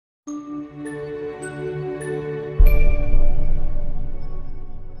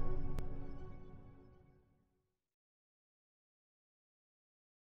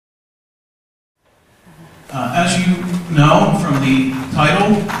from the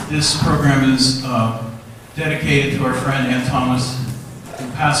title, this program is dedicated to our friend Ann Thomas,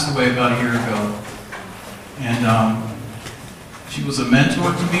 who passed away about a year ago. And she was a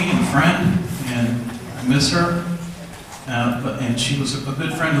mentor to me and a friend, and I miss her. And she was a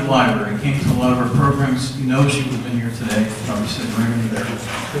good friend of the library. Came to a lot of our programs. You know she would have been here today. Probably sitting right over there.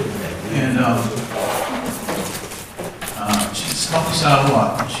 And she's helped us out a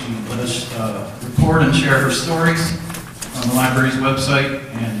lot. She let us record and share her stories on the library's website.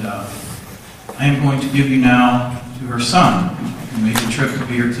 And I am going to give you now to her son, who made the trip to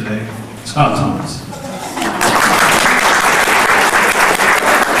be here today, Scott Thomas.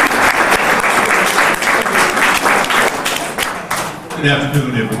 Good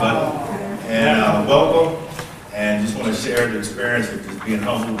afternoon, everybody, and welcome. And just want to share the experience of just being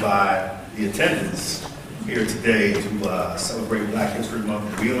humbled by the attendance here today to celebrate Black History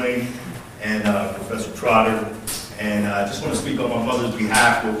Month in Wheeling and Professor Trotter. And I just want to speak on my mother's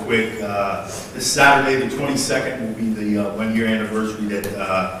behalf real quick. This Saturday, the 22nd, will be the one-year anniversary that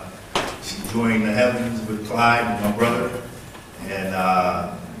she joined the heavens with Clyde, with my brother. And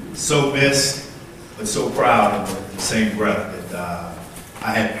so missed, but so proud in the same breath that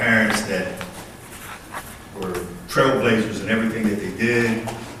I had parents that were trailblazers in everything that they did.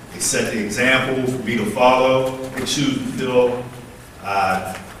 They set the example for me to follow, pick shoes to fill.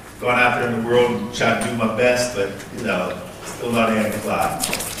 Gone out there in the world and tried to do my best, but you know, still not Ann and Clyde.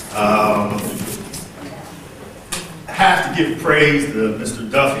 I have to give praise to Mr.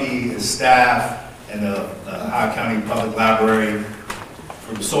 Duffy, his staff, and the Ohio County Public Library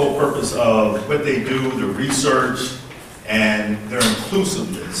for the sole purpose of what they do, their research, and their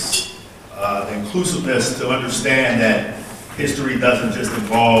inclusiveness. The inclusiveness to understand that history doesn't just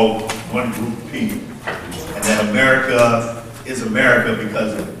involve one group of people, and that America is America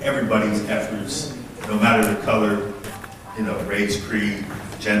because of everybody's efforts, no matter the color, you know, race, creed,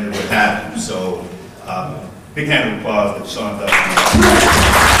 gender, what have you. So, big hand of applause to Sean Duffy. I'm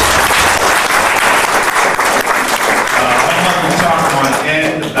going to talk on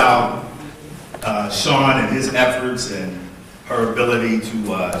end about Sean and his efforts and her ability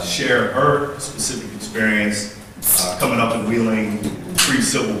to share her specific experience coming up in Wheeling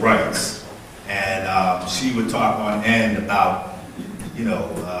pre-civil rights. And she would talk on end about, you know,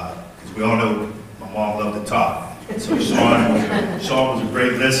 because we all know my mom loved to talk. So Sean was a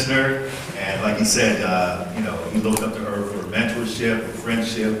great listener, and like he said, you know, he looked up to her for mentorship, for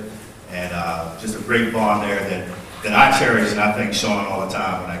friendship, and just a great bond there that I cherish, and I thank Sean all the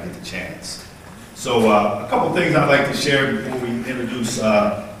time when I get the chance. So a couple things I'd like to share before we introduce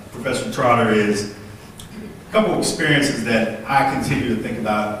Professor Trotter is a couple of experiences that I continue to think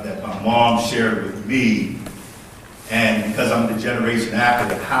about that my mom shared with me, and because I'm the generation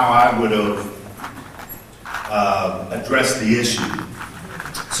after, how I would have addressed the issue.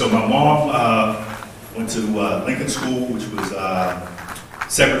 So my mom went to Lincoln School, which was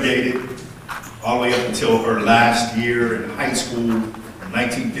segregated, all the way up until her last year in high school in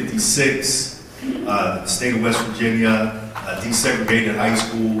 1956. The state of West Virginia desegregated high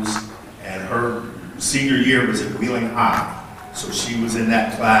schools, and her senior year was at Wheeling High. So she was in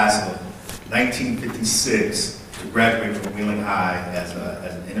that class of 1956 to graduate from Wheeling High as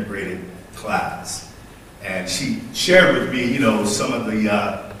an integrated class. And she shared with me, you know, some of the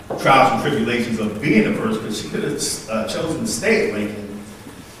trials and tribulations of being the first, because she could have chosen to stay at Lincoln,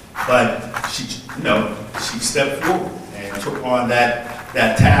 but she, you know, she stepped forward and took on that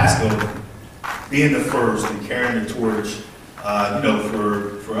task of being the first and carrying the torch, you know,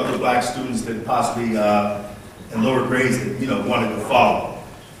 for other black students that possibly in lower grades that, you know, wanted to follow.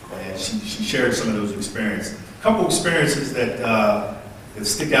 And she shared some of those experiences. A couple experiences that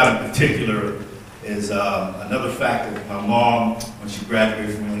stick out in particular is another fact that my mom, when she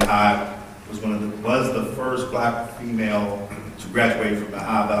graduated from Wheeling High, was the first black female to graduate from the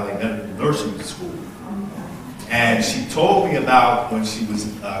Ohio Valley Medical Nursing School. And she told me about when she was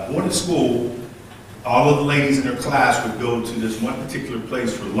going to school, all of the ladies in her class would go to this one particular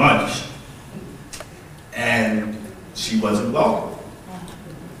place for lunch, and she wasn't welcome,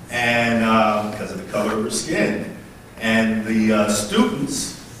 and because of the color of her skin. And the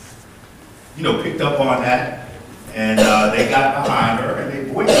students, you know, picked up on that, and they got behind her, and they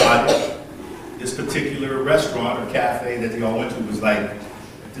boycotted this particular restaurant or cafe that they all went to. It was like,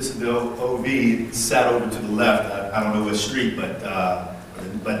 this is the OV, sat over to the left, I don't know what street, but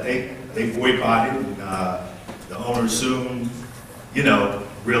they boycotted, and the owner soon, you know,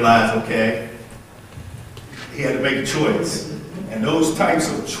 realized, okay, he had to make a choice. And those types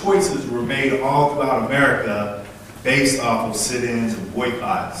of choices were made all throughout America based off of sit-ins and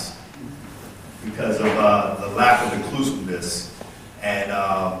boycotts because of the lack of inclusiveness And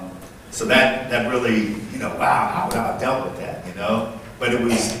so that really, wow, how would I have dealt with that, But it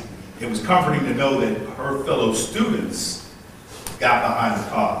was comforting to know that her fellow students got behind the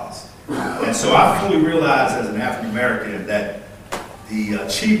cause. And so I fully realized as an African American that the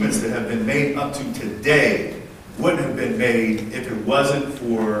achievements that have been made up to today wouldn't have been made if it wasn't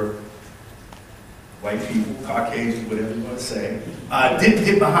for white people, Caucasians, whatever you want to say, didn't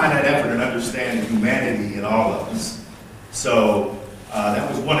get behind that effort and understand the humanity in all of us. So that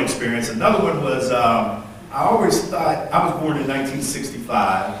was one experience. Another one was, I always thought, I was born in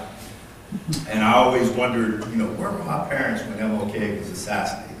 1965, and I always wondered, where were my parents when MLK was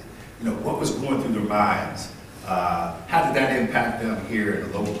assassinated? What was going through their minds? How did that impact them here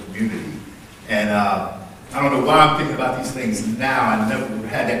in the local community? And I don't know why I'm thinking about these things now. I never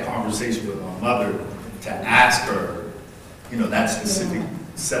had that conversation with my mother to ask her, that specific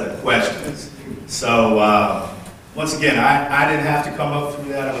set of questions. So once again, I didn't have to come up through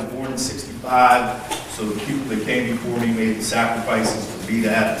that. I was born in '65, so the people that came before me made the sacrifices for me to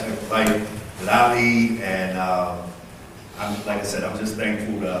have the type of life that I lead. And like I said, I'm just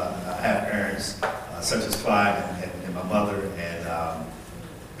thankful to have parents such as Clyde and my mother, and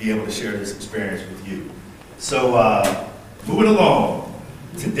be able to share this experience with you. So moving along,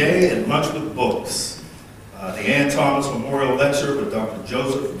 today at Lunch with Books, the Ann Thomas Memorial Lecture with Dr.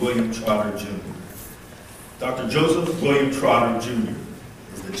 Joseph William Trotter, Jr. Dr. Joseph William Trotter, Jr.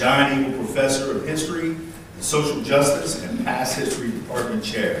 is the John Eagle Professor of History and Social Justice and Past History Department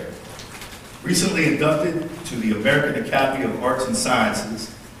Chair. Recently inducted to the American Academy of Arts and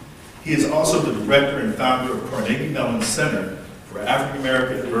Sciences, he is also the director and founder of Carnegie Mellon Center for African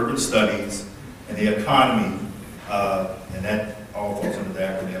American Urban Studies and the Economy, and that all falls under the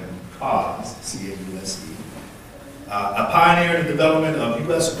acronym CAUSE, C-A-U-S-E. A pioneer in the development of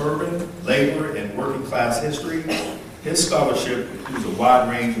U.S. urban, labor, and working class history, his scholarship includes a wide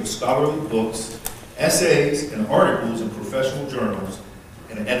range of scholarly books, essays, and articles in professional journals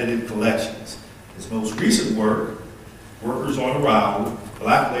and edited collections. His most recent work, Workers on Arrival,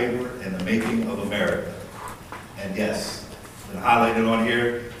 Black Labor and the Making of America. And yes, it's been highlighted on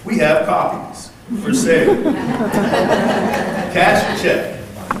here, we have copies for sale. Cash or check.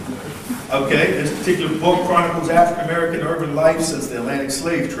 Okay, this particular book chronicles African American urban life since the Atlantic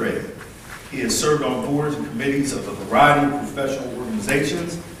slave trade. He has served on boards and committees of a variety of professional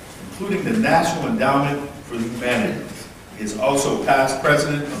organizations, including the National Endowment for the Humanities. He is also past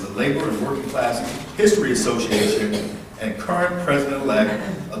president of the Labor and Working Class History Association and current president-elect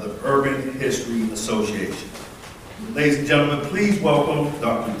of the Urban History Association. Ladies and gentlemen, please welcome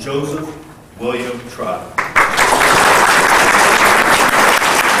Dr. Joseph William Trotter.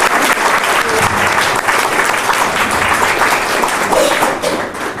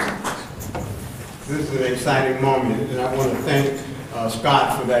 This is an exciting moment, and I want to thank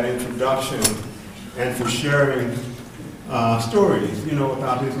Scott for that introduction and for sharing stories,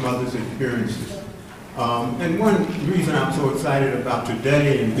 about his mother's experiences. And one reason I'm so excited about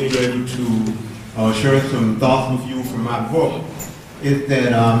today and being able to share some thoughts with you from my book is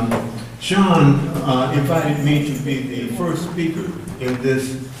that Sean invited me to be the first speaker in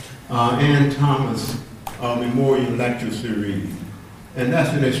this Ann Thomas Memorial Lecture Series. And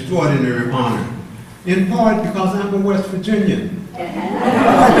that's an extraordinary honor, in part because I'm a West Virginian.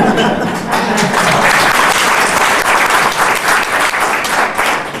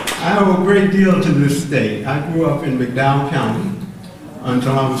 I owe a great deal to this state. I grew up in McDowell County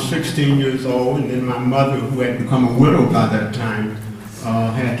until I was 16 years old, and then my mother, who had become a widow by that time,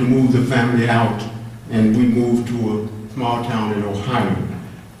 had to move the family out, and we moved to a small town in Ohio.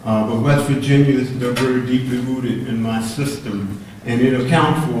 But West Virginia is very deeply rooted in my system, and it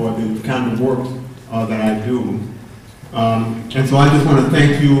accounts for the kind of work that I do. And so I just want to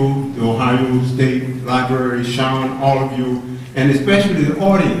thank you, the Ohio State Library, Sean, all of you, and especially the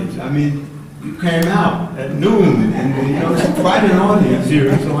audience. I mean, you came out at noon, and it's quite an audience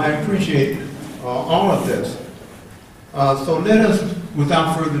here, so I appreciate all of this. So let us,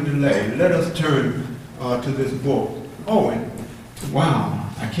 without further delay, let us turn to this book. Oh, and wow,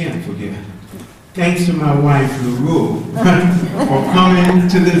 I can't forget. Thanks to my wife, LaRue, for coming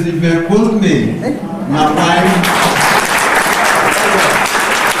to this event with me. My wife,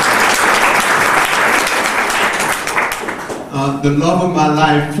 the love of my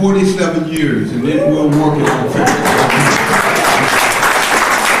life, 47 years, and then we'll work it on 50.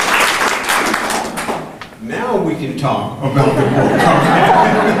 Now we can talk about the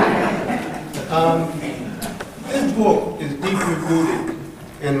book. This book is deeply rooted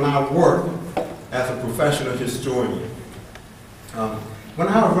in my work as a professional historian. When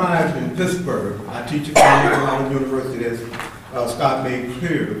I arrived in Pittsburgh, I teach at Carnegie Mellon University, as Scott made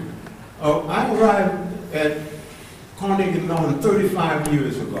clear. I arrived at Carnegie Mellon 35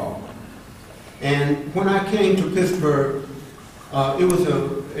 years ago. And when I came to Pittsburgh, it was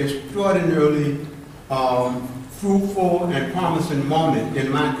an extraordinarily fruitful and promising moment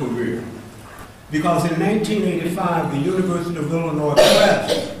in my career. Because in 1985, the University of Illinois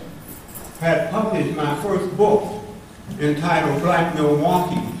Press had published my first book entitled Black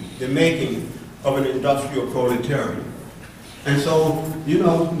Milwaukee, The Making of an Industrial Proletariat. And so, you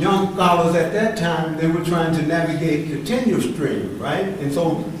know, young scholars at that time, they were trying to navigate the tenure stream, right? And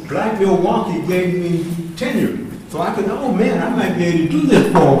so Black Milwaukee gave me tenure. So I could, oh man, I might be able to do this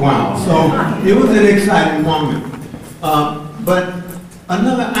for a while. So it was an exciting moment. But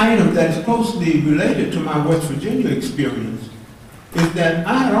another item that is closely related to my West Virginia experience is that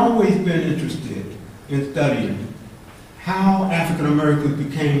I had always been interested in studying how African Americans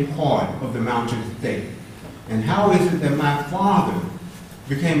became part of the Mountain State. And how is it that my father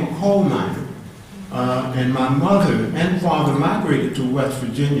became a coal miner, and my mother and father migrated to West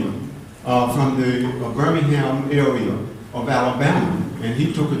Virginia from the Birmingham area of Alabama, and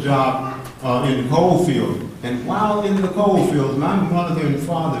he took a job in the coal field. And while in the coal fields, my mother and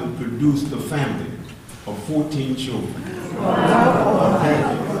father produced a family of 14 children.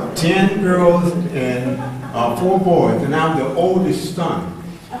 Okay. 10 girls and 4 boys, and I'm the oldest son.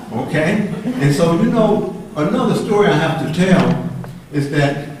 Okay? And so, you know, another story I have to tell is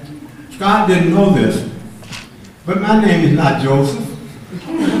that Scott didn't know this, but my name is not Joseph.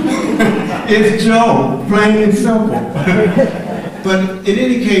 It's Joe, plain and simple. But in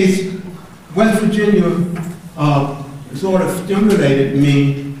any case, West Virginia sort of stimulated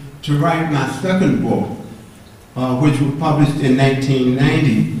me to write my second book, which was published in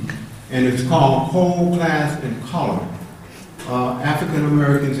 1990, and it's called Coal, Class, and Color, African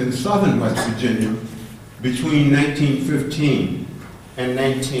Americans in Southern West Virginia between 1915 and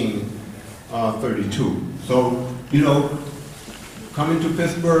 1932. So, you know, coming to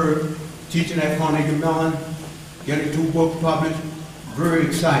Pittsburgh, teaching at Carnegie Mellon, getting 2 books published, very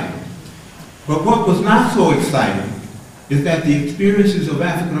exciting. But what was not so exciting is that the experiences of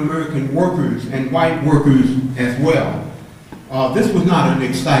African American workers and white workers as well, this was not an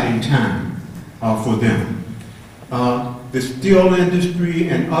exciting time for them. The steel industry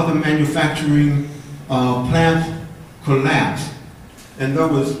and other manufacturing plants collapsed, and there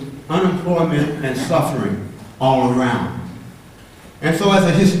was unemployment and suffering all around. And so as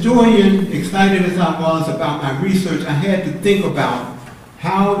a historian, excited as I was about my research, I had to think about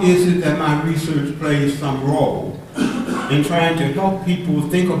how is it that my research plays some role in trying to help people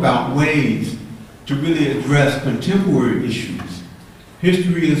think about ways to really address contemporary issues.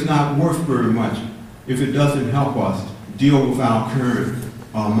 History is not worth very much if it doesn't help us deal with our current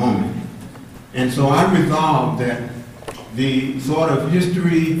moment. And so I resolved that the sort of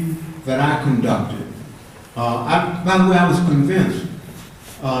history that I conducted, by the way, I was convinced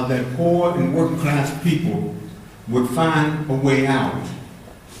that poor and working class people would find a way out,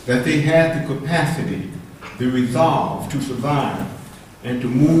 that they had the capacity, the resolve to survive and to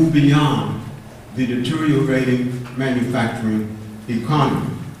move beyond the deteriorating manufacturing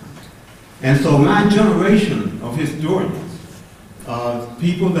economy. And so my generation of historians,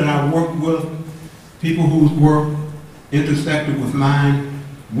 people that I worked with, people whose work intersected with mine,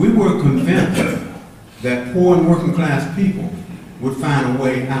 we were convinced that poor and working class people would find a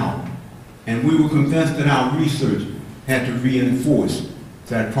way out. And we were convinced that our research had to reinforce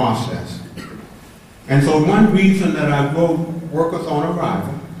that process. And so one reason that I wrote Workers on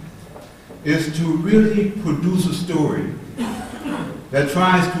Arrival is to really produce a story that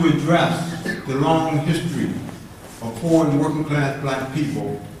tries to address the long history of poor and working class black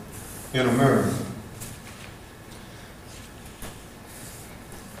people in America.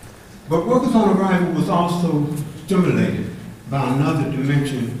 But Workers on Arrival was also stimulated by another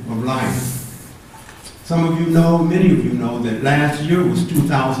dimension of life. Some of you know, many of you know, that last year was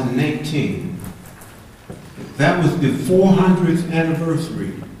 2018. That was the 400th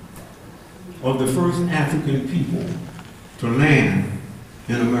anniversary of the first African people to land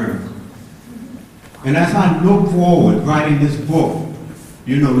in America. And as I look forward, writing this book,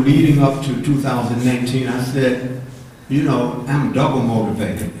 you know, leading up to 2019, I said, you know, I'm double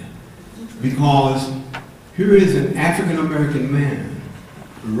motivated. Because here is an African American man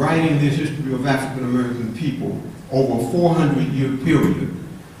writing this history of African American people over a 400-year period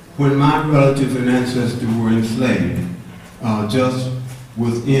when my relatives and ancestors were enslaved just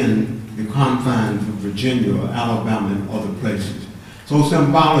within the confines of Virginia, Alabama, and other places. So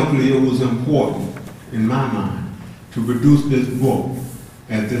symbolically, it was important in my mind to produce this book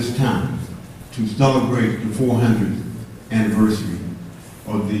at this time to celebrate the 400th anniversary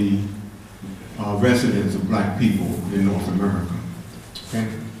of the residence of black people in North America. Okay?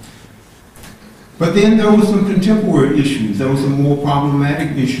 But then there were some contemporary issues. There were some more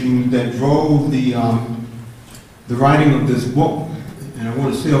problematic issues that drove the writing of this book. And I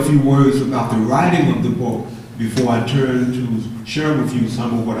want to say a few words about the writing of the book before I turn to share with you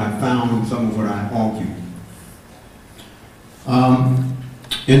some of what I found and some of what I argued.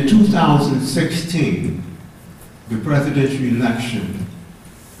 In 2016, the presidential election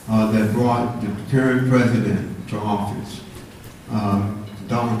that brought the current president to office,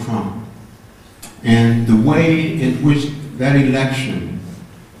 Donald Trump, and the way in which that election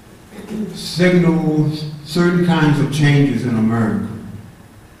signals certain kinds of changes in America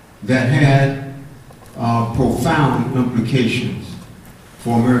that had profound implications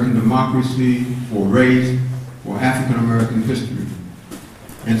for American democracy, for race, for African American history.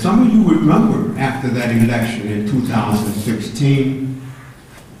 And some of you remember after that election in 2016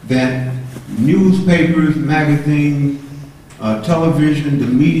 that newspapers, magazines, television, the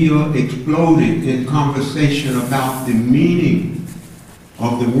media exploded in conversation about the meaning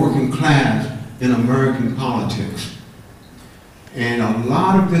of the working class in American politics. And a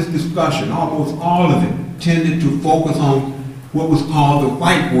lot of this discussion, almost all of it, tended to focus on what was called the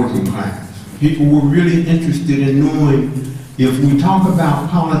white working class. People were really interested in knowing if we talk about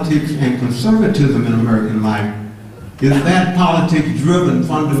politics and conservatism in American life, is that politics driven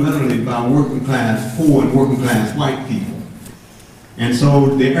fundamentally by working class poor and working class white people? And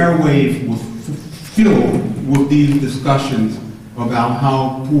so the airwaves was filled with these discussions about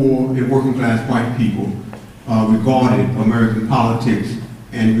how poor and working class white people regarded American politics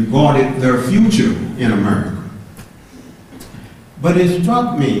and regarded their future in America. But it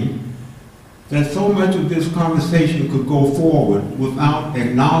struck me that so much of this conversation could go forward without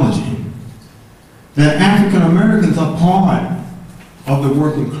acknowledging that African Americans are part of the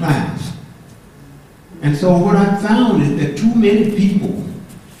working class. And so what I found is that too many people,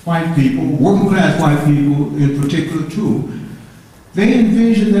 white people, working class white people in particular too, they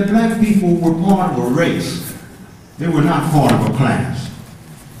envisioned that black people were part of a race. They were not part of a class.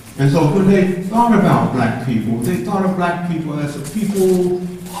 And so when they thought about black people, they thought of black people as a people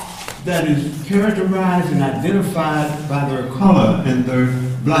that is characterized and identified by their color and their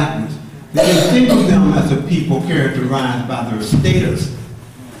blackness. They didn't think of them as a people characterized by their status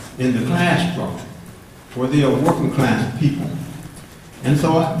in the class structure, for they are working class people. And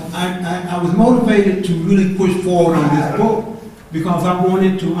so I was motivated to really push forward on this book because I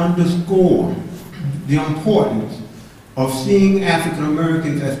wanted to underscore the importance of seeing African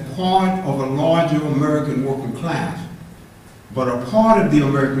Americans as part of a larger American working class, but a part of the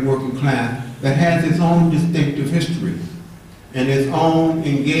American working class that has its own distinctive history and its own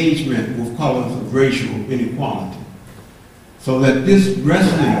engagement with colors of racial inequality. So that this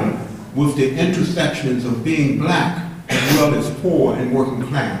wrestling with the intersections of being black as well as poor and working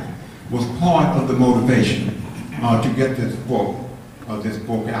class was part of the motivation to get this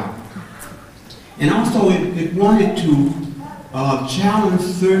book out. And also it wanted to challenge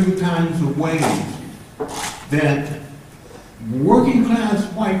certain kinds of ways that working class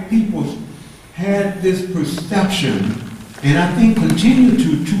white people had this perception, and I think continue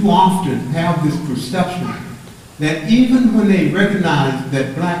to too often have this perception, that even when they recognize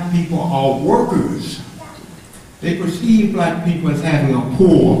that black people are workers, they perceive black people as having a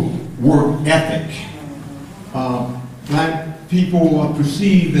poor work ethic. Black people are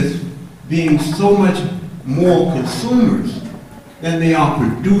perceived as being so much more consumers than they are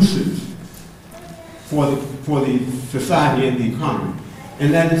producers for the society and the economy.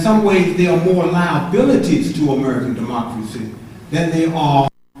 And that in some ways they are more liabilities to American democracy than they are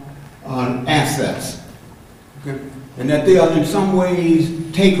assets. Okay? And that they are in some ways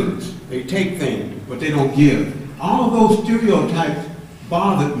takers. They take things, but they don't give. All of those stereotypes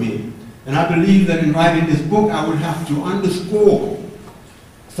bothered me. And I believe that in writing this book, I would have to underscore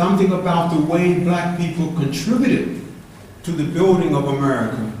something about the way black people contributed to the building of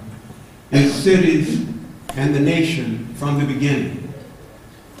America, its cities, and the nation from the beginning.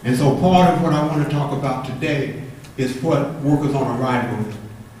 And so part of what I want to talk about today is what Workers on Arrival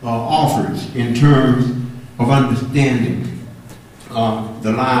offers in terms of understanding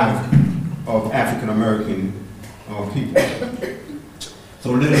the lives of African American people.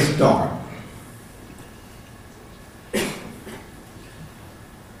 So let us start.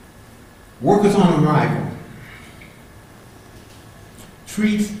 Workers on Arrival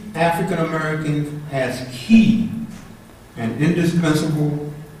treats African Americans as key and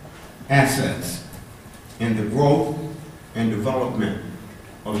indispensable assets in the growth and development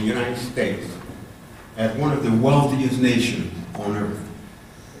of the United States as one of the wealthiest nations on earth.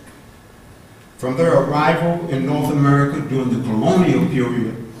 From their arrival in North America during the colonial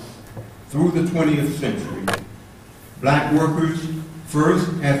period through the 20th century, black workers, first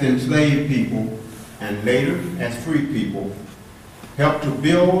as enslaved people and later as free people, helped to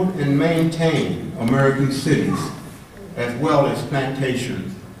build and maintain American cities as well as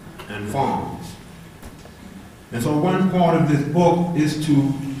plantations and farms. And so one part of this book is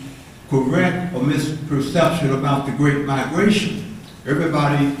to correct a misperception about the Great Migration.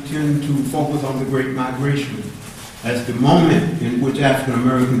 Everybody tends to focus on the Great Migration as the moment in which African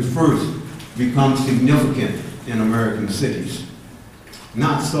Americans first become significant in American cities.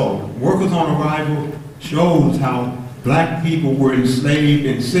 Not so. Workers on Arrival shows how black people were enslaved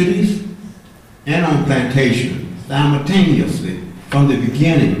in cities and on plantations simultaneously from the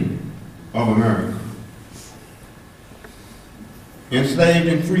beginning of America. Enslaved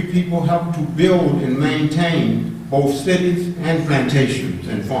and free people helped to build and maintain both cities and plantations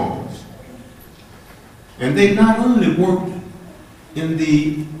and farms. And they not only worked in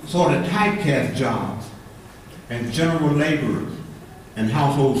the sort of typecast jobs as general laborers and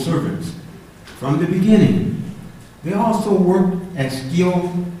household servants from the beginning, they also worked as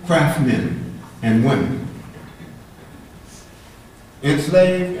skilled craftsmen and women.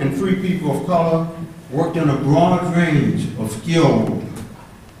 Enslaved and free people of color worked in a broad range of skilled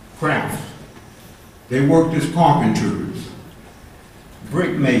crafts. They worked as carpenters,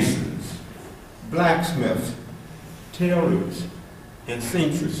 brick masons, blacksmiths, tailors, and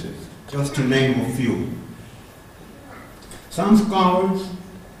seamstresses, just to name a few. Some scholars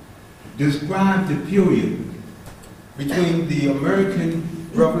describe the period between the American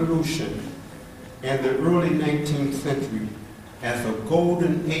Revolution and the early 19th century as a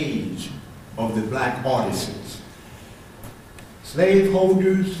golden age of the black artisans.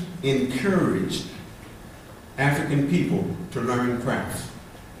 Slaveholders encouraged African people to learn crafts.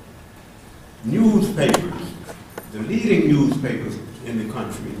 Newspapers, the leading newspapers in the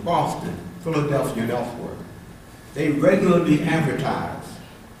country, in Boston, Philadelphia, and elsewhere, they regularly advertised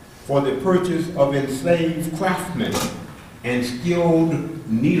for the purchase of enslaved craftsmen and skilled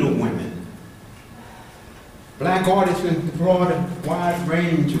needlewomen. Black artisans deployed a wide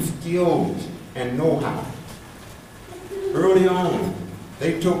range of skills and know-how. Early on,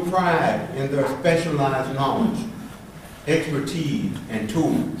 they took pride in their specialized knowledge, expertise, and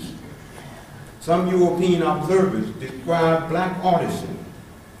tools. Some European observers describe black artisans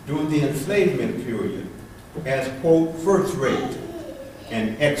during the enslavement period as, quote, first-rate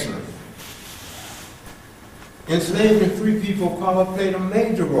and excellent. Enslaved and free people of color played a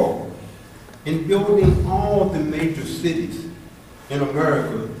major role in building all the major cities in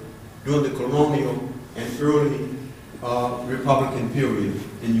America during the colonial and early Republican period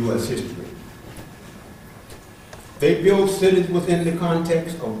in U.S. history. They built cities within the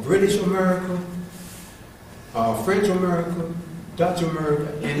context of British America, French America, Dutch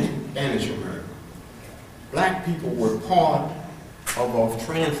America, and Spanish America. Black people were part of a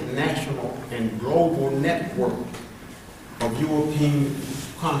transnational and global network of European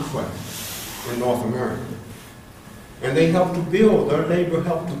conquest in North America. And they helped to build, their labor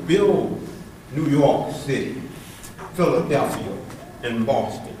helped to build New York City, Philadelphia, and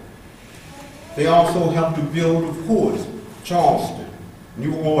Boston. They also helped to build, of course, Charleston,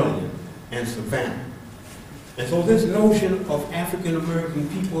 New Orleans, and Savannah. And so this notion of African American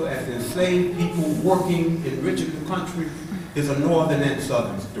people as enslaved people working, enriching the country is a northern and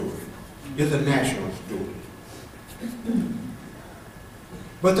southern story. It's a national story.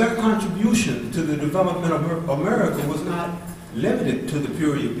 But their contribution to the development of America was not limited to the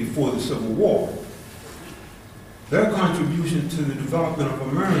period before the Civil War. Their contribution to the development of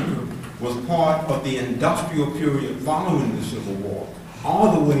America was part of the industrial period following the Civil War,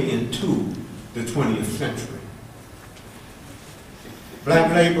 all the way into the 20th century.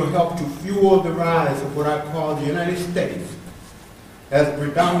 Black labor helped to fuel the rise of what I call the United States as a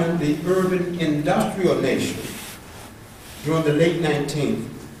predominantly urban industrial nation during the late 19th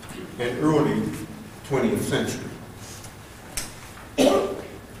and early 20th century.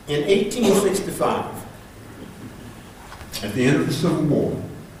 In 1865, at the end of the Civil War,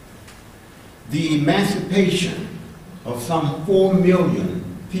 the emancipation of some 4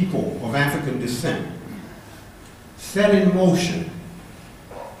 million people of African descent set in motion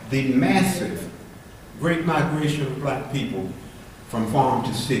the massive Great Migration of black people from farm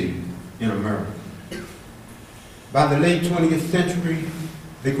to city in America. By the late 20th century,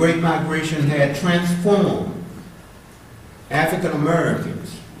 the Great Migration had transformed African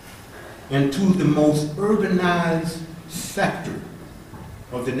Americans into the most urbanized sector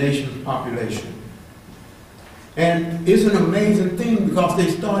of the nation's population And it's an amazing thing because they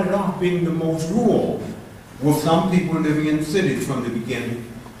started off being the most rural, with some people living in cities from the beginning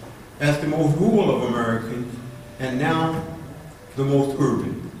as the most rural of Americans, and now the most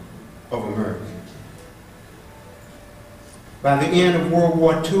urban of Americans. By the end of World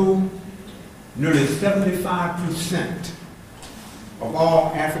War II, nearly 75% of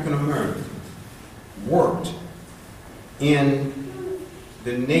all African Americans worked in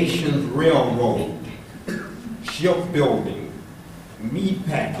the nation's railroad, shipbuilding, meat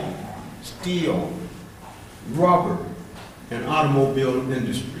packing, steel, rubber, and automobile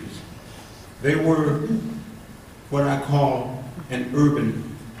industries. They were what I call an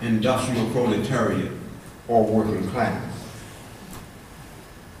urban industrial proletariat, or working class.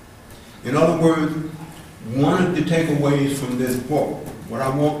 In other words, one of the takeaways from this book, what I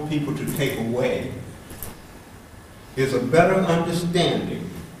want people to take away, is a better understanding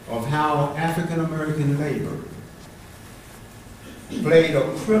of how African American labor played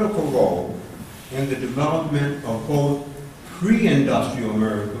a critical role in the development of both pre-industrial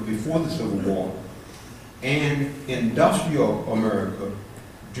America before the Civil War and industrial America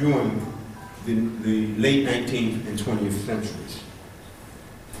during the late 19th and 20th centuries.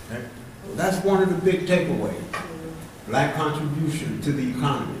 Okay? So that's one of the big takeaways. Black contribution to the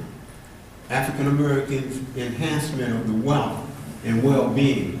economy. African Americans' enhancement of the wealth and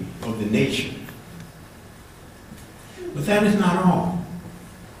well-being of the nation. But that is not all.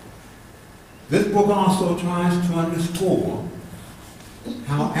 This book also tries to underscore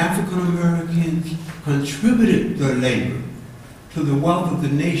how African Americans contributed their labor to the wealth of the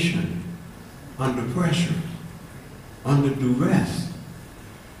nation under pressure, under duress,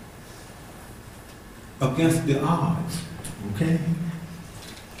 against the odds, okay?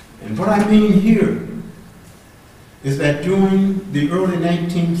 And what I mean here is that during the early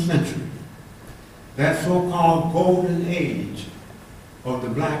 19th century, that so-called golden age of the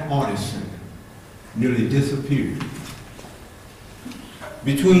black artisan nearly disappeared.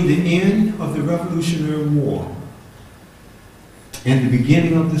 Between the end of the Revolutionary War and the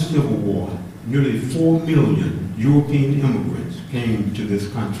beginning of the Civil War, nearly 4 million European immigrants came to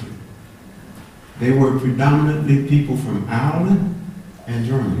this country. They were predominantly people from Ireland and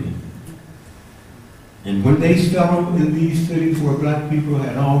Germany. And when they settled in these cities where black people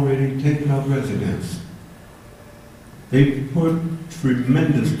had already taken up residence, they put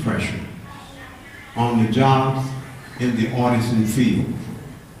tremendous pressure on the jobs in the artisan field.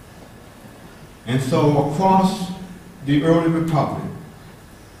 And so across the early republic,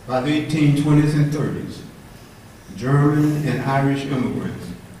 by the 1820s and 30s, German and Irish immigrants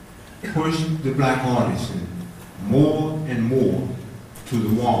pushed the black artisan more and more to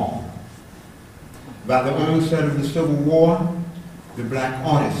the wall. By the onset of the Civil War, the black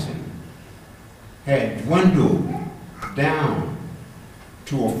artisan had dwindled down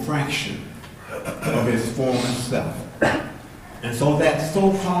to a fraction of his former self. And so that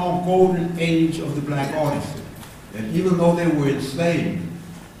so-called golden age of the black artisan, that even though they were enslaved,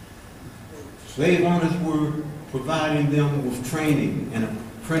 slave owners were providing them with training, and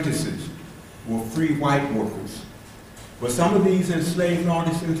apprentices were free white workers. But some of these enslaved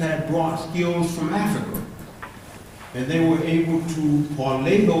artisans had brought skills from Africa, and they were able to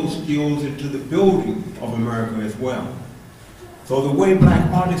parlay those skills into the building of America as well. So the way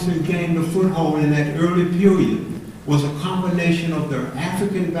black artisans gained a foothold in that early period was a combination of their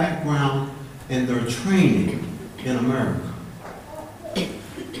African background and their training in America.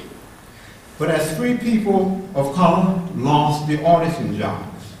 But as free people of color lost the artisan jobs,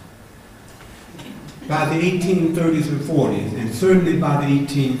 by the 1830s and 40s, and certainly by the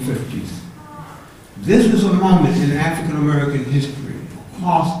 1850s, this was a moment in African American history,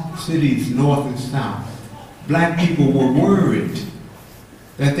 across cities north and south. Black people were worried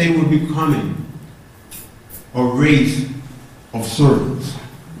that they were becoming a race of servants.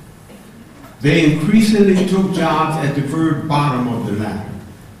 They increasingly took jobs at the very bottom of the ladder.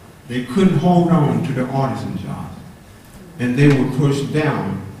 They couldn't hold on to their artisan jobs, and they were pushed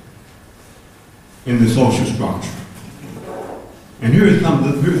down in the social structure. And here's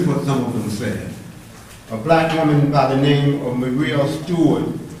what some of them said. A black woman by the name of Maria Stewart,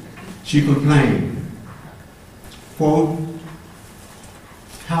 she complained, quote,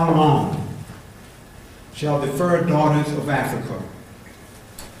 "How long shall the fair daughters of Africa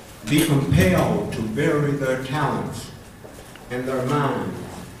be compelled to bury their talents and their minds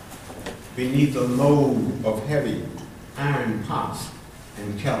beneath a load of heavy iron pots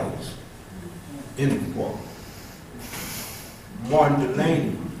and kettles?" End quote. Martin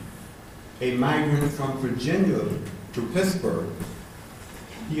Delaney, a migrant from Virginia to Pittsburgh,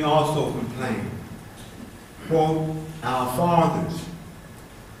 he also complained. quote, our fathers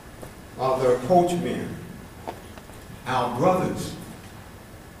are their coachmen, our brothers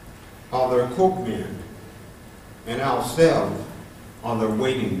are their cookmen, and ourselves are their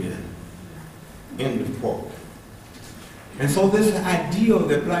waiting men, end of quote. And so this idea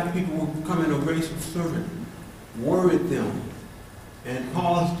that black people were becoming a race of servant worried them and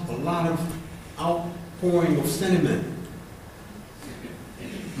caused a lot of outpouring of sentiment.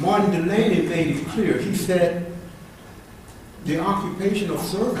 Martin Delaney made it clear. He said the occupation of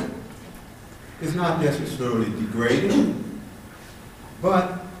servant is not necessarily degrading,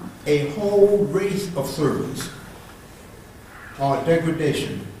 but a whole race of servants are a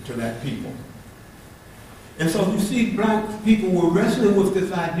degradation to that people. And so you see, black people were wrestling with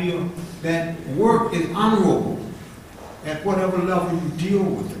this idea that work is honorable at whatever level you deal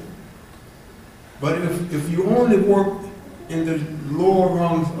with it. But if you only work in the lower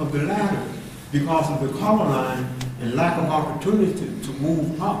rungs of the ladder because of the color line and lack of opportunity to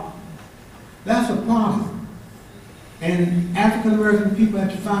move up, that's a problem. And African American people had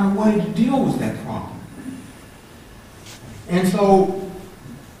to find a way to deal with that problem. And so,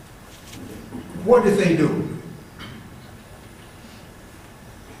 what did they do?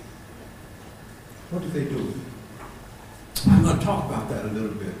 What did they do? I'm going to talk about that a little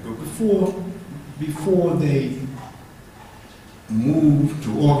bit. But before they moved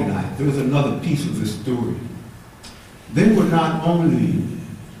to organize, there's another piece of the story. They were not only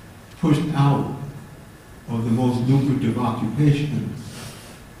pushed out of the most lucrative occupations,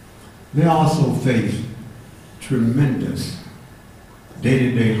 they also faced tremendous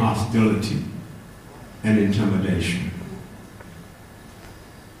day-to-day hostility and intimidation.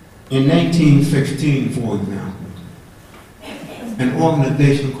 In 1916, for example, an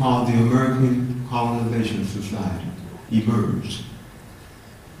organization called the American Colonization Society emerged.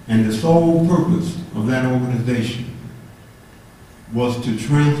 And the sole purpose of that organization was to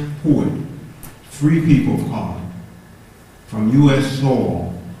transport free people of color from U.S.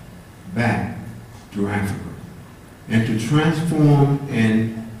 soil back to Africa, and to transform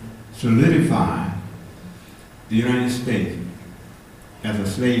and solidify the United States as a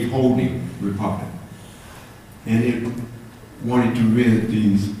slave-holding republic. And it wanted to rid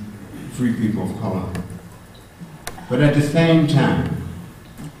these free people of color. But at the same time,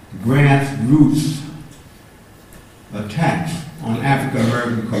 grassroots attacks on African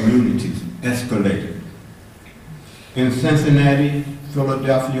American communities escalated. In Cincinnati,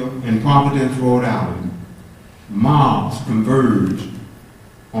 Philadelphia, and Providence, Rhode Island, mobs converged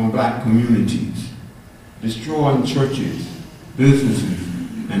on black communities, destroying churches, businesses,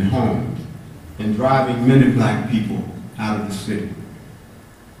 and homes, and driving many black people out of the city.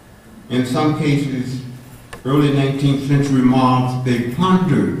 In some cases, early 19th century mobs, they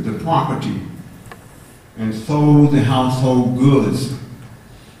plundered the property and sold the household goods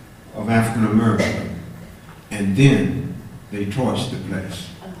of African Americans, and then they torched the place.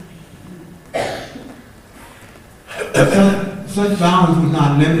 But such violence was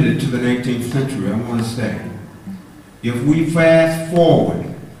not limited to the 19th century, I want to say. If we fast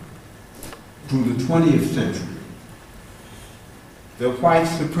forward to the 20th century, the white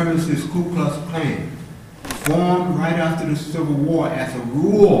supremacist Ku Klux Klan formed right after the Civil War as a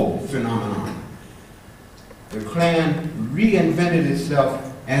rural phenomenon. The Klan reinvented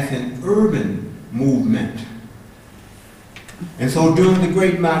itself as an urban movement. And so during the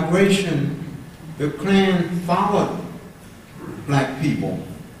Great Migration, the Klan followed black people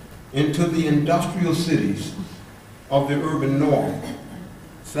into the industrial cities of the urban north,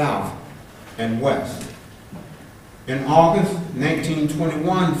 south, and west. In August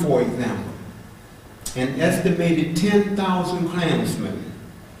 1921, for example, an estimated 10,000 Klansmen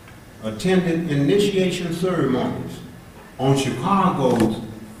attended initiation ceremonies on Chicago's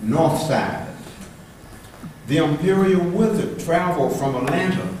north side. The Imperial Wizard traveled from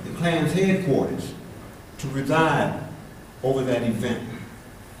Atlanta, the Klan's headquarters, to reside over that event.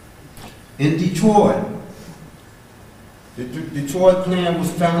 In Detroit, the Detroit Klan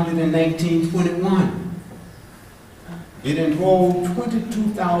was founded in 1921. It enrolled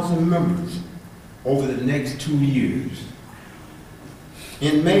 22,000 members over the next 2 years.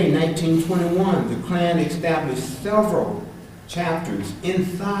 In May 1921, the Klan established several chapters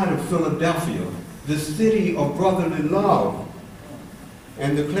inside of Philadelphia, the city of brotherly love.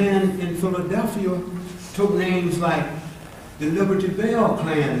 And the Klan in Philadelphia took names like the Liberty Bell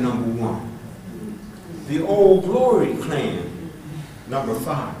Klan #1, the Old Glory Klan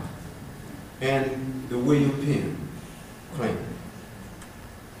 #5, and the William Penn Klan.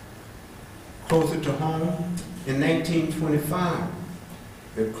 Closer to home, in 1925,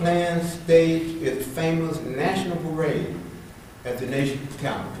 the Klan staged its famous national parade at the nation's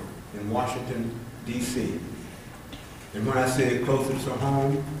capital in Washington, D.C. And when I say closer to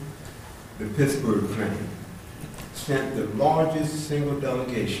home, the Pittsburgh Klan sent the largest single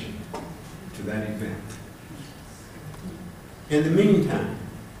delegation to that event. In the meantime,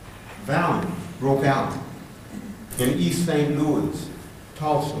 violence broke out in East St. Louis,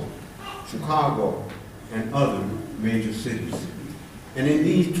 Tulsa, Chicago, and other major cities. And in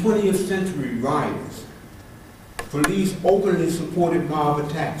these 20th century riots, police openly supported mob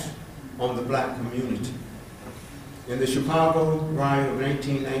attacks on the black community. In the Chicago riot of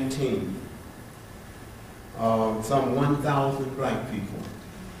 1919, some 1,000 black people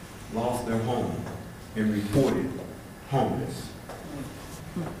lost their home and reported homeless.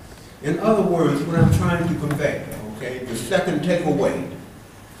 In other words, what I'm trying to convey, okay, the second takeaway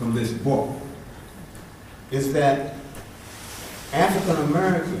from this book is that African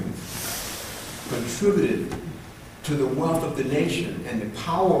Americans contributed to the wealth of the nation and the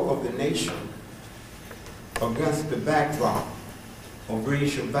power of the nation against the backdrop of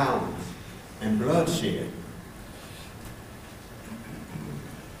racial violence and bloodshed.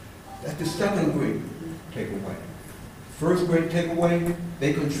 That's the second great takeaway. First great takeaway,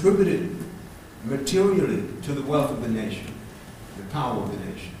 they contributed materially to the wealth of the nation, the power of the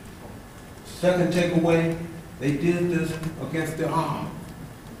nation. Second takeaway, they did this against their odds,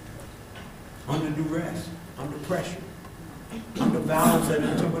 under duress, under pressure, under violence and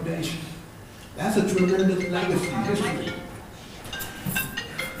intimidation. That's a tremendous legacy history.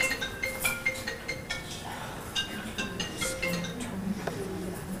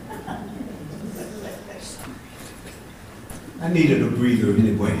 I needed a breather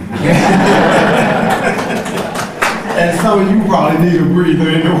anyway. And some of you probably need a breather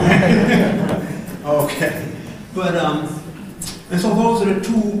anyway. Okay. But, and so those are the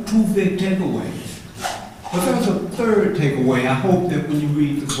two big takeaways. But there's a third takeaway. I hope that when you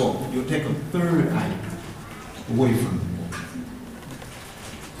read the book, you'll take a third item away from the book.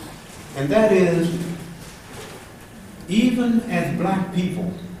 And that is, even as black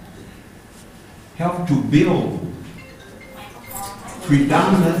people help to build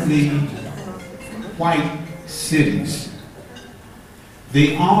predominantly white cities,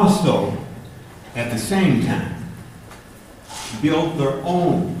 they also, at the same time, built their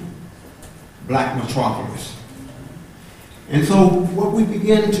own black metropolis. And so what we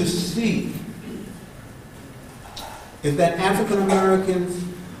begin to see is that African Americans,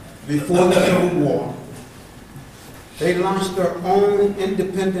 before the Civil War, they launched their own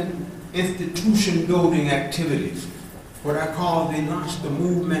independent institution building activities. What I call, they launched the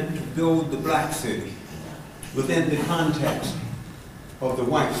movement to build the black city within the context of the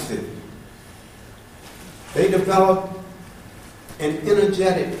white city. They developed an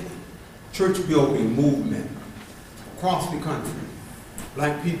energetic church building movement across the country.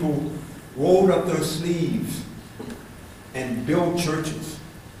 Black people rolled up their sleeves and built churches.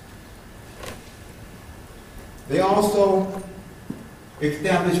 They also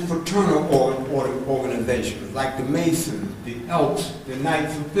established fraternal organizations like the Masons, the Elks, the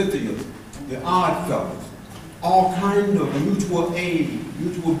Knights of Pythias, the Odd Fellows, all kinds of mutual aid,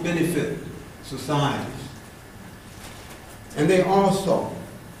 mutual benefit societies. And they also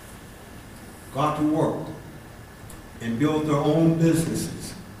got to work and built their own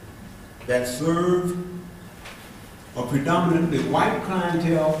businesses that served a predominantly white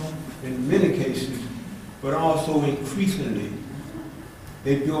clientele in many cases, but also increasingly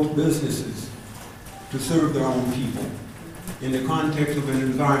they built businesses to serve their own people in the context of an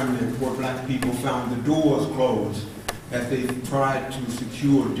environment where black people found the doors closed as they tried to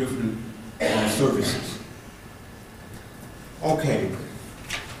secure different services. Okay.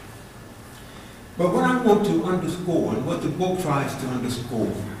 But what I want to underscore, and what the book tries to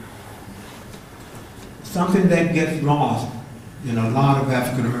underscore, something that gets lost in a lot of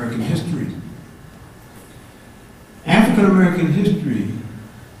African American history. African American history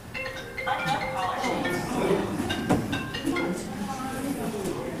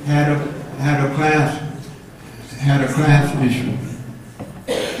had a class issue.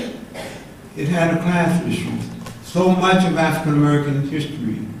 It had a class issue. So much of African American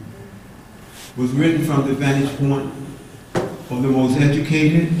history was written from the vantage point of the most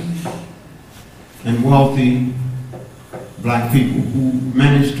educated and wealthy black people who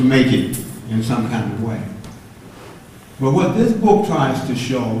managed to make it in some kind of way. But what this book tries to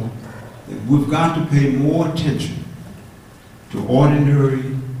show is that we've got to pay more attention to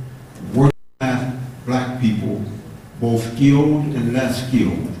ordinary, working-class black people, both skilled and less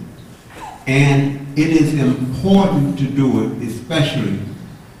skilled. And it is important to do it, especially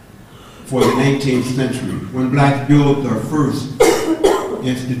for the 18th century, when blacks built their first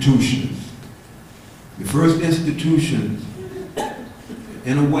institutions. The first institutions,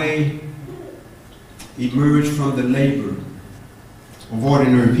 in a way, emerged from the labor of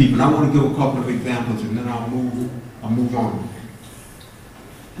ordinary people. And I want to give a couple of examples, and then I'll move on.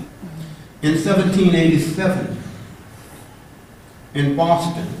 In 1787, in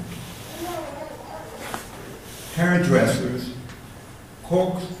Boston, hairdressers,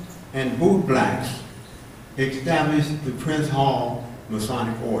 cooks, and bootblacks established the Prince Hall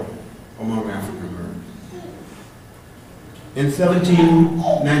Masonic Order among African Americans. In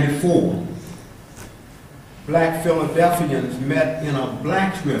 1794, black Philadelphians met in a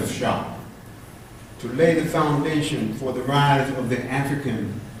blacksmith shop to lay the foundation for the rise of the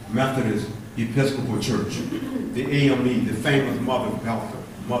African Methodist Episcopal Church, the AME, the famous Mother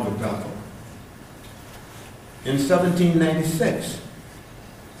Bethel. In 1796,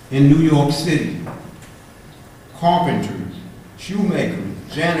 in New York City, carpenters, shoemakers,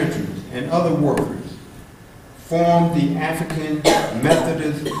 janitors, and other workers formed the African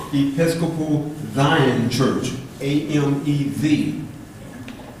Methodist Episcopal Zion Church, AMEZ.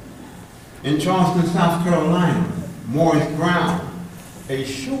 In Charleston, South Carolina, Morris Brown, a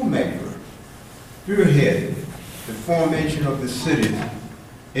shoemaker, spearheaded the formation of the city's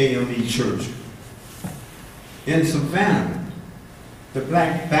AME Church. In Savannah, the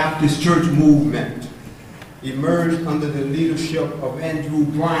Black Baptist Church movement emerged under the leadership of Andrew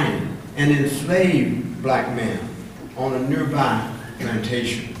Bryan, an enslaved black man on a nearby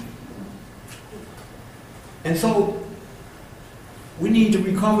plantation. And so we need to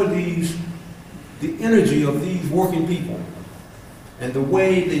recover the energy of these working people and the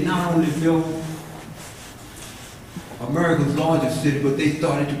way they not only built America's largest city, but they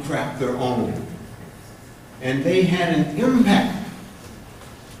started to craft their own. And they had an impact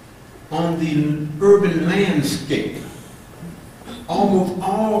on the urban landscape. Almost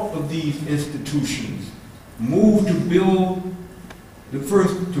all of these institutions moved to build,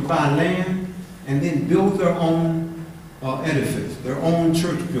 first to buy land, and then build their own edifice, their own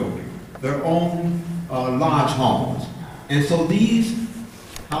church building, their own lodge halls. And so these,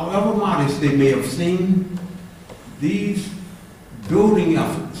 however modest they may have seemed, these building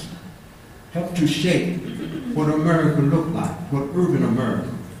efforts helped to shape what America looked like, what urban America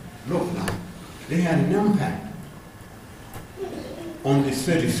looked like. They had an impact on the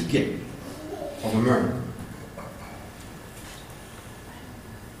cityscape of America.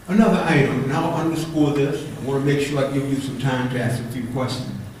 Another item, and I'll underscore this, I want to make sure I give you some time to ask a few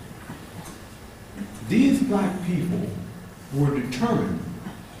questions. These black people were determined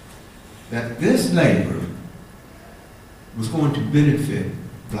that this labor was going to benefit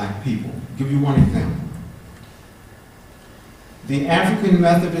black people. I'll give you one example. The African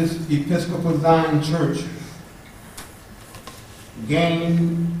Methodist Episcopal Zion Church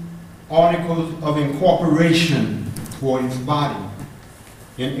gained articles of incorporation for its body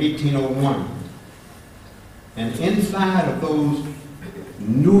in 1801. And inside of those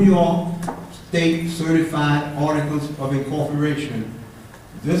New York State certified articles of incorporation,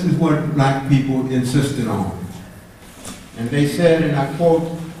 this is what black people insisted on. And they said, and I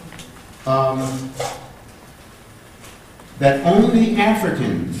quote, that only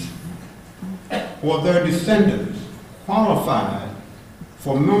Africans or their descendants qualified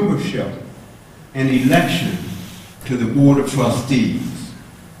for membership and election to the Board of Trustees.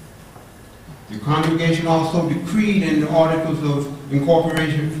 The congregation also decreed in the Articles of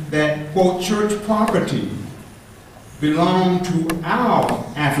Incorporation that, quote, church property belonged to our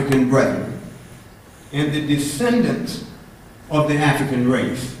African brethren and the descendants of the African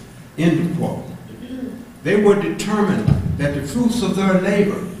race, end of quote. They were determined that the fruits of their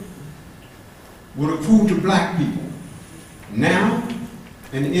labor would accrue to black people now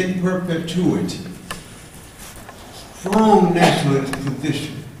and in perpetuity. Strong nationalist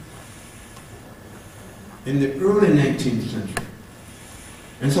position in the early 19th century.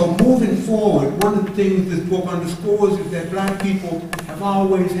 And so moving forward, one of the things this book underscores is that black people have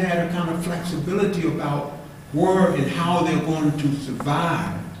always had a kind of flexibility about where and how they're going to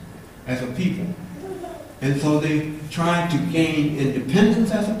survive as a people. And so they tried to gain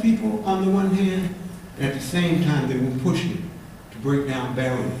independence as a people on the one hand, and at the same time they were pushing to break down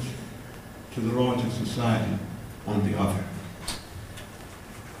barriers to the larger society on the other.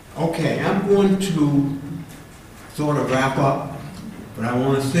 Okay, I'm going to sort of wrap up, but I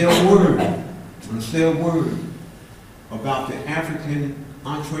want to say a word. About the African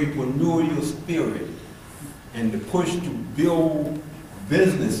entrepreneurial spirit and the push to build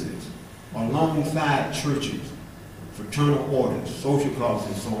businesses alongside churches, fraternal orders, social clubs,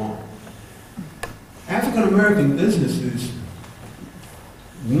 and so on. African-American businesses,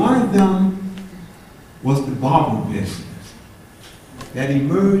 one of them was the barber business that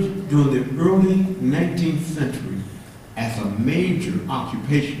emerged during the early 19th century as a major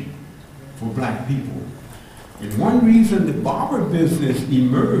occupation for black people. And one reason the barber business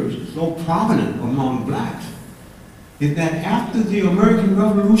emerged so prominent among blacks is that after the American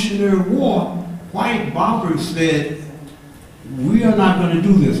Revolutionary War, white barbers said, we are not going to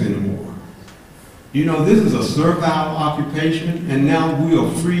do this anymore. You know, this is a servile occupation, and now we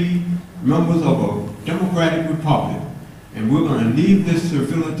are free members of a democratic republic, and we're going to leave this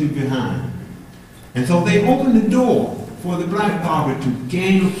servility behind. And so they opened the door for the black barber to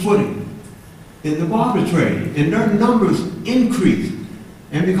gain a footing in the barber trade, and their numbers increased.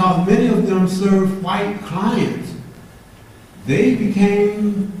 And because many of them served white clients, they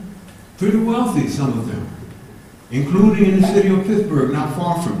became pretty wealthy, some of them, including in the city of Pittsburgh, not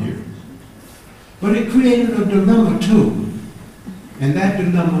far from here. But it created a dilemma too, and that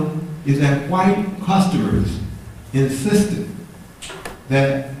dilemma is that white customers insisted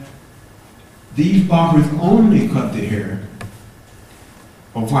that these barbers only cut the hair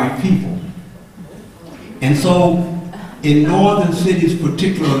of white people. And so, in northern cities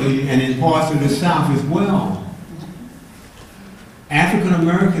particularly, and in parts of the South as well, African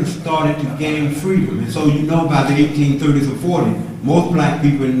Americans started to gain freedom. And so you know by the 1830s or 40s, most black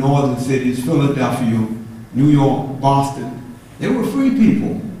people in northern cities, Philadelphia, New York, Boston, they were free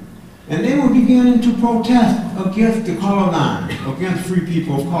people. And they were beginning to protest against the color line, against free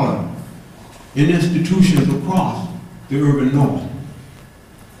people of color in institutions across the urban north.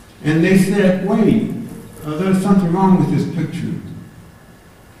 And they said, wait, there's something wrong with this picture.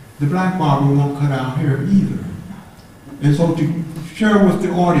 The black barber won't cut our hair either. And so to share with the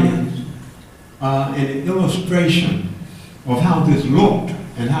audience an illustration of how this looked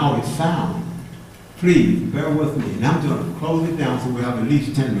and how it sounded, please bear with me. And I'm going to close it down so we have at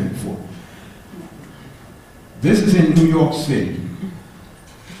least 10 minutes for it. This is in New York City.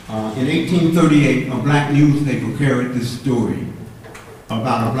 In 1838, a black newspaper carried this story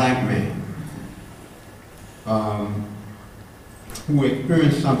about a black man who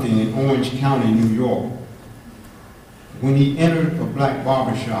experienced something in Orange County, New York, when he entered a black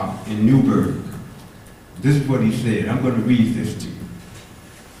barbershop in Newburgh. This is what he said. I'm going to read this to you.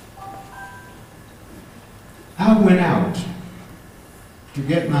 I went out to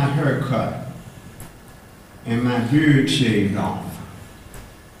get my hair cut and my beard shaved off.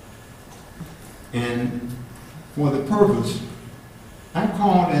 And for the purpose, I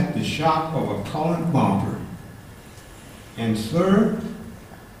called at the shop of a colored barber. And sir,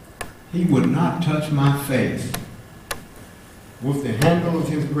 he would not touch my face with the handle of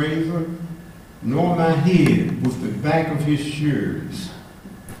his razor, nor my head with the back of his shears.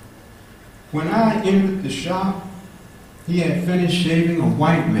 When I entered the shop, he had finished shaving a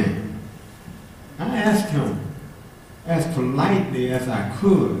white man. I asked him, as politely as I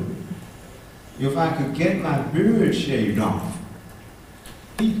could, if I could get my beard shaved off.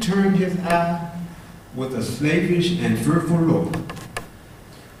 He turned his eye with a slavish and fearful look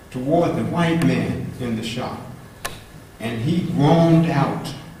toward the white man in the shop, and he groaned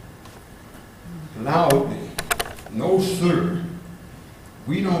out loudly, "No, sir,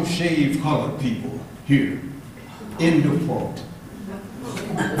 we don't shave colored people here." End of quote.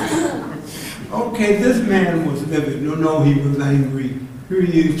 Okay, this man was livid. No, he was angry. Here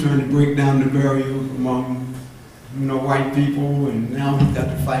he is trying to break down the barrier among, white people, and now he's got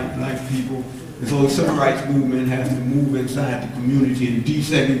to fight black people. And so the civil rights movement has to move inside the community and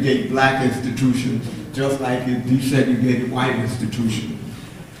desegregate black institutions, just like it desegregated white institutions.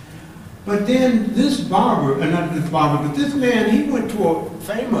 But then this barber, not this barber, but this man, he went to a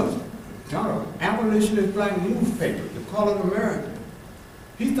famous abolitionist black newspaper, the Colored American.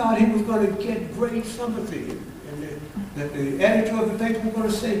 He thought he was going to get great sympathy, and that the editor of the paper was going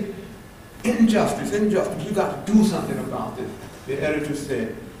to say, injustice, you got to do something about this. The editor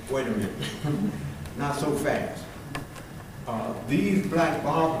said, wait a minute, not so fast. These black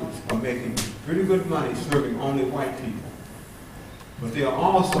barbers are making pretty good money serving only white people, but they are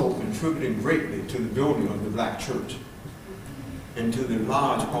also contributing greatly to the building of the black church and to the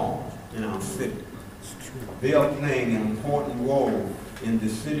large halls in our city. They are playing an important role in the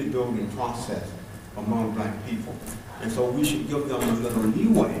city building process among black people. And so we should give them a little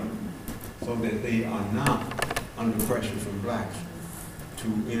leeway so that they are not under pressure from blacks to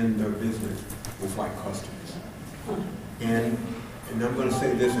end their business with white customers. And I'm going to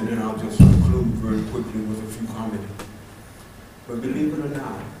say this, and then I'll just conclude very quickly with a few comments. But believe it or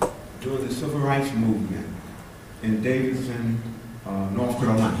not, during the civil rights movement in Davidson, North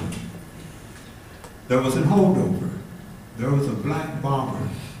Carolina, there was a holdover. There was a black barber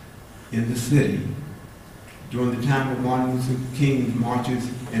in the city during the time of Martin Luther King's marches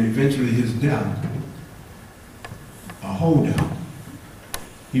and eventually his death. A holdout.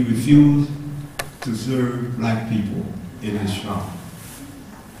 He refused to serve black people in his shop.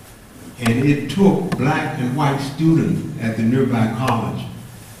 And it took black and white students at the nearby college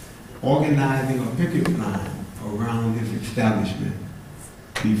organizing a picket line around his establishment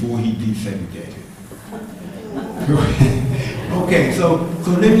before he desegregated. Okay, so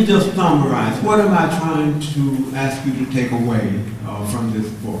let me just summarize. What am I trying to ask you to take away from this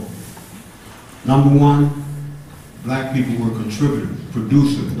book? Number one, black people were contributors,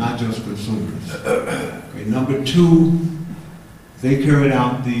 producers, not just consumers. Okay, number two, they carried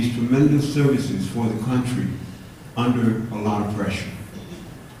out these tremendous services for the country under a lot of pressure.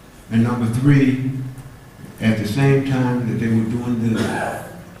 And number three, at the same time that they were doing this,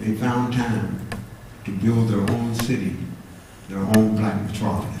 they found time to build their own city, their own black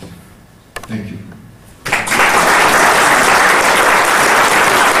metropolis. Thank you.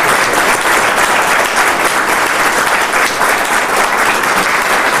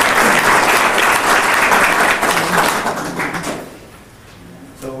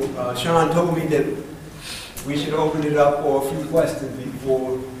 So Sean told me that we should open it up for a few questions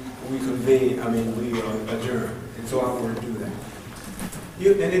before we convene, we adjourn. And so I'm going to do that.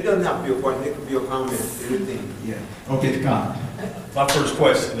 And it doesn't have to be a question, it could be a comment, anything. Yeah. Okay, Scott. My first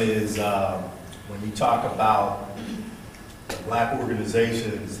question is, when you talk about black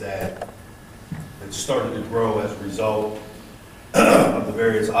organizations that started to grow as a result of the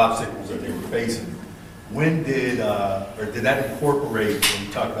various obstacles that they were facing, when did, or did that incorporate, when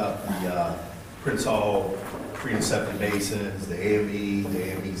you talk about the Prince Hall Pre-Incepted Masons, the AME, the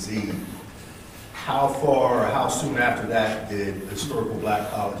AMEZ, how far or how soon after that did historical black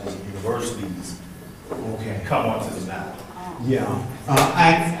colleges and universities come onto the map? Yeah,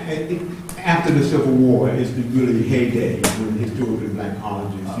 I think after the Civil War is the really heyday when historically black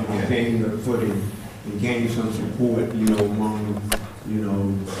colleges, gained their footing and gained some support, among,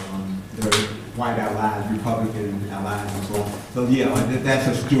 their white allies, Republican allies, and so on. So yeah, that's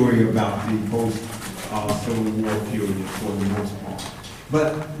a story about the post-Civil War period for the most part.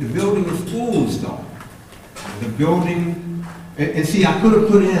 But the building of schools, though, the building, and see, I could have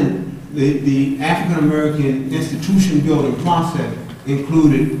put in the African-American institution building process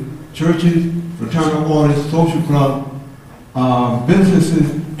included churches, fraternal orders, social clubs,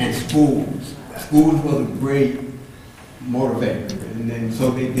 businesses, and schools. Schools was a great motivator, and then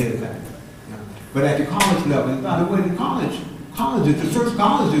so they did that. But at the college level, and by the way, the colleges, the first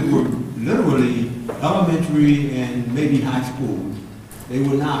colleges were literally elementary and maybe high schools. They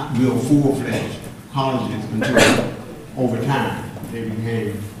were not real full-fledged colleges until over time they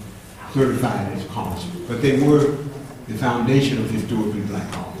became certified as colleges. But they were the foundation of historically black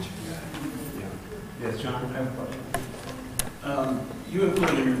colleges. Yeah. Yes, John, I have a question. You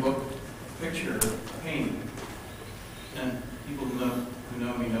included in your book a picture of painting, and people who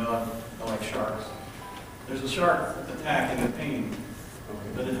know me know I like sharks. There's a shark attack in the painting,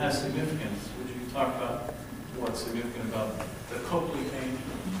 but it has significance. Would you talk about what's significant about the Copley painting?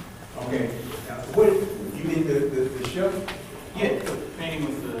 Okay. What you mean the shark? Yeah, the painting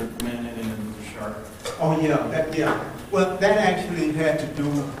with the man in it and the shark. Oh yeah, Well, that actually had to do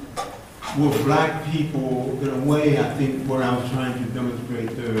with black people in a way. I think what I was trying to demonstrate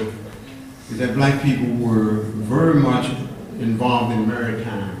there is that black people were very much involved in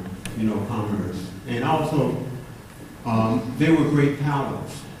maritime, commerce, and also they were great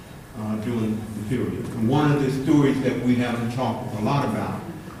paddlers during the period. And one of the stories that we haven't talked a lot about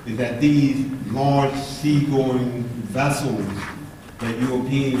is that these large seagoing vessels that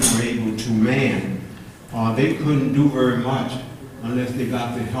Europeans were able to man, they couldn't do very much unless they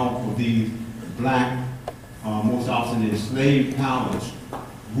got the help of these black, most often enslaved pilots,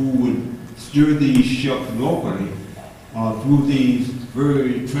 who would steer these ships locally through these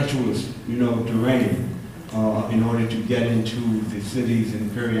very treacherous, terrain in order to get into the cities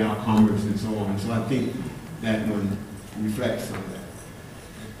and carry out commerce and so on. So I think that one reflects on that.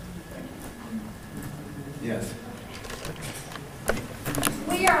 Yes.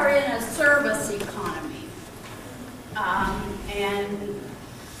 We are in a service economy, and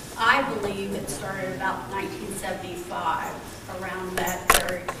I believe it started about 1975, around that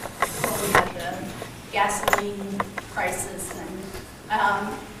area, when we had the gasoline crisis,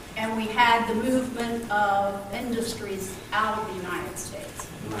 and we had the movement of industries out of the United States.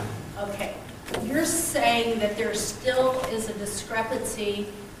 Okay, you're saying that there still is a discrepancy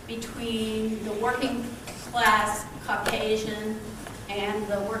between the working class Caucasian and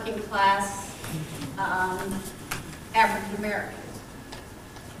the working class African Americans.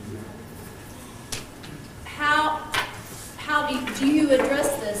 How do you address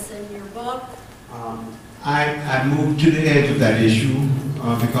this in your book? I moved to the edge of that issue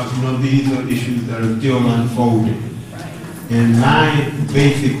because, you know, these are issues that are still unfolding. And my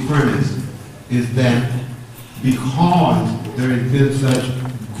basic premise is that because there has been such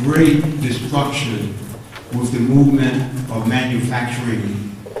great destruction with the movement of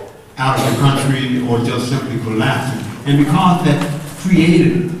manufacturing out of the country or just simply collapsing, and because that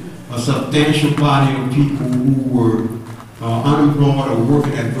created a substantial body of people who were unemployed or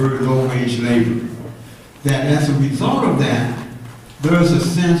working at very low-wage labor, that as a result of that, there is a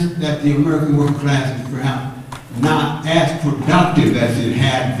sense that the American working class is perhaps not as productive as it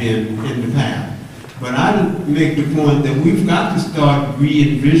had been in the past. But I make the point that we've got to start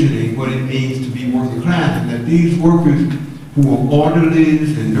re-envisioning what it means to be working class, and that these workers who are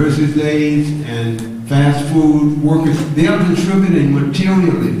orderlies and nurses' aides and fast food workers, they are contributing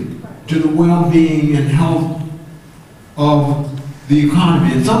materially to the well-being and health of the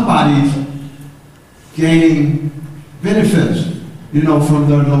economy. And somebody's gaining benefits, you know, from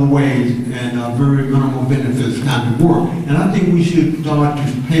the low wage and very minimal benefits kind of work. And I think we should start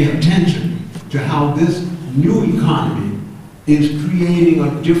to pay attention to how this new economy is creating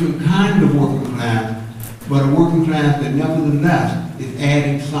a different kind of working class, but a working class that nevertheless is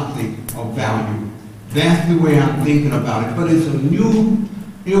adding something of value. That's the way I'm thinking about it. But it's a new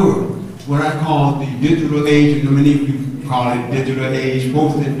era, what I call the digital age, and many of you call it digital age,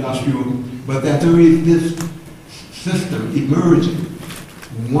 post-industrial, but that there is this system emerging.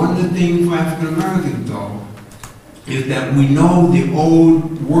 One of the things for African Americans, though, is that we know the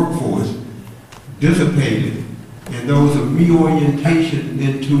old workforce dissipated, and there was a reorientation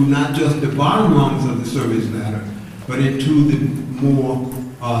into not just the bottom rungs of the service ladder, but into the more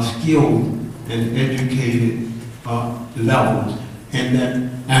skilled and educated levels. And that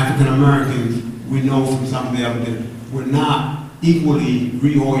African Americans, we know from some of the evidence, were not equally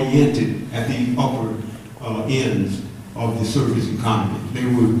reoriented at the upper ends of the service economy. They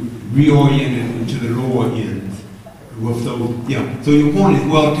were reoriented into the lower ends. With those, yeah. So your point is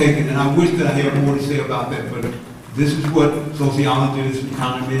well taken, and I wish that I had more to say about that, but this is what sociologists,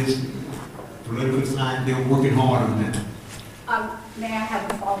 economists, political science, they're working hard on that. May I have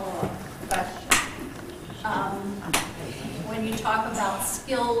a follow-up question? When you talk about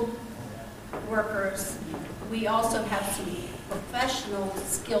skilled workers, we also have some professional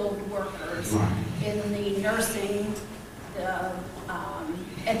skilled workers in the nursing, the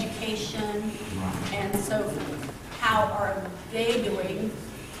education, and so how are they doing?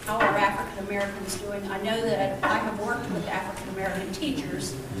 How are African Americans doing? I know that I have worked with African American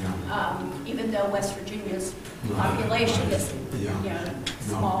teachers, even though West Virginia's population is, you know,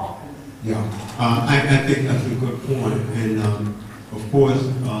 small. Yeah, I think that's a good point. And of course,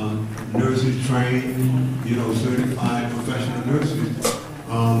 nurses trained, you know, certified professional nurses,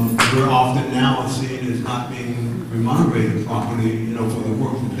 we're often now seen as not being remunerated properly, you know, for the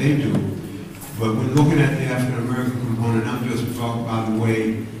work that they do. But when looking at the African American component, I'm just talking about the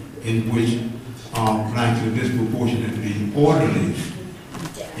way in which blacks are disproportionately orderlies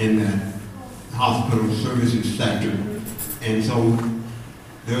in the hospital services sector. And so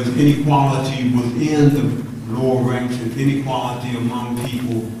there's inequality within the lower ranks and inequality among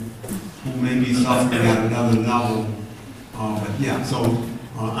people who may be suffering at another level. But yeah, so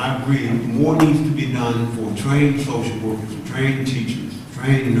I agree, more needs to be done for trained social workers, trained teachers,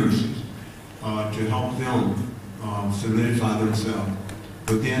 trained nurses, to help them solidify themselves.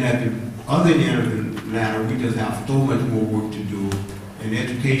 But then at the other end of the ladder, we just have so much more work to do. And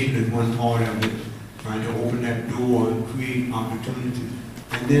education is one part of it, trying to open that door and create opportunities.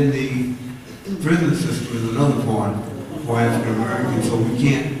 And then the prison system is another part for African Americans, so we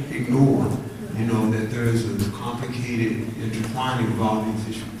can't ignore, you know, that there is a complicated intertwining of all these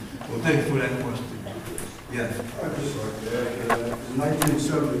issues. Well, thanks for that question. Yes. I'd just like to add that in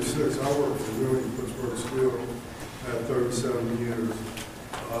 1976, I worked for Wheeling Pittsburgh Steel at 37 years.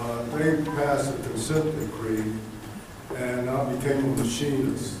 They passed a consent decree, and I became a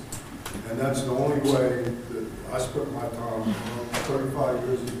machinist. And that's the only way that I spent my time, 35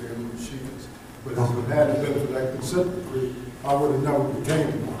 years of being a machinist. But if it hadn't been for that consent decree, I would have never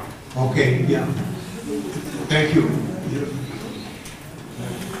became one. Okay, yeah. Thank you. All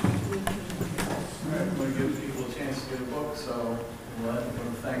right, I'm going to give people a chance to get a book, so we'll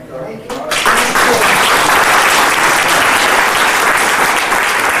thank Carthage.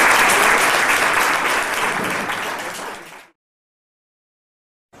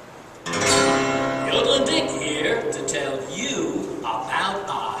 Dick here to tell you about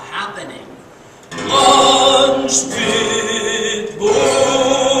our happening.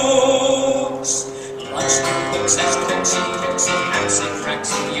 cooks as cooks and cooks and hacks and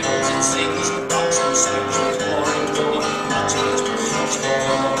cracks and yarns and sings, rocks and sags and war and war, much more.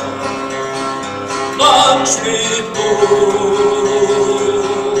 Lunch with Books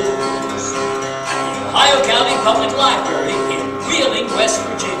at the Ohio County Public Library in Wheeling, West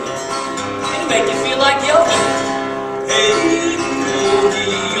Virginia. It'll make you feel like yoga. Hey,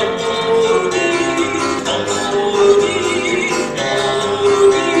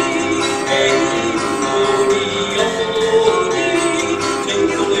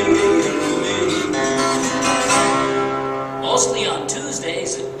 mostly on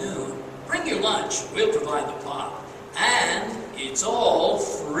Tuesdays at noon. Bring your lunch, we'll provide the pot. And it's all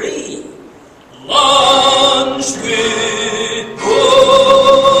free. Lunch with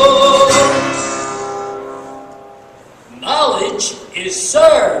Books. Knowledge is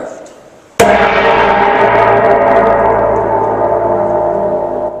served.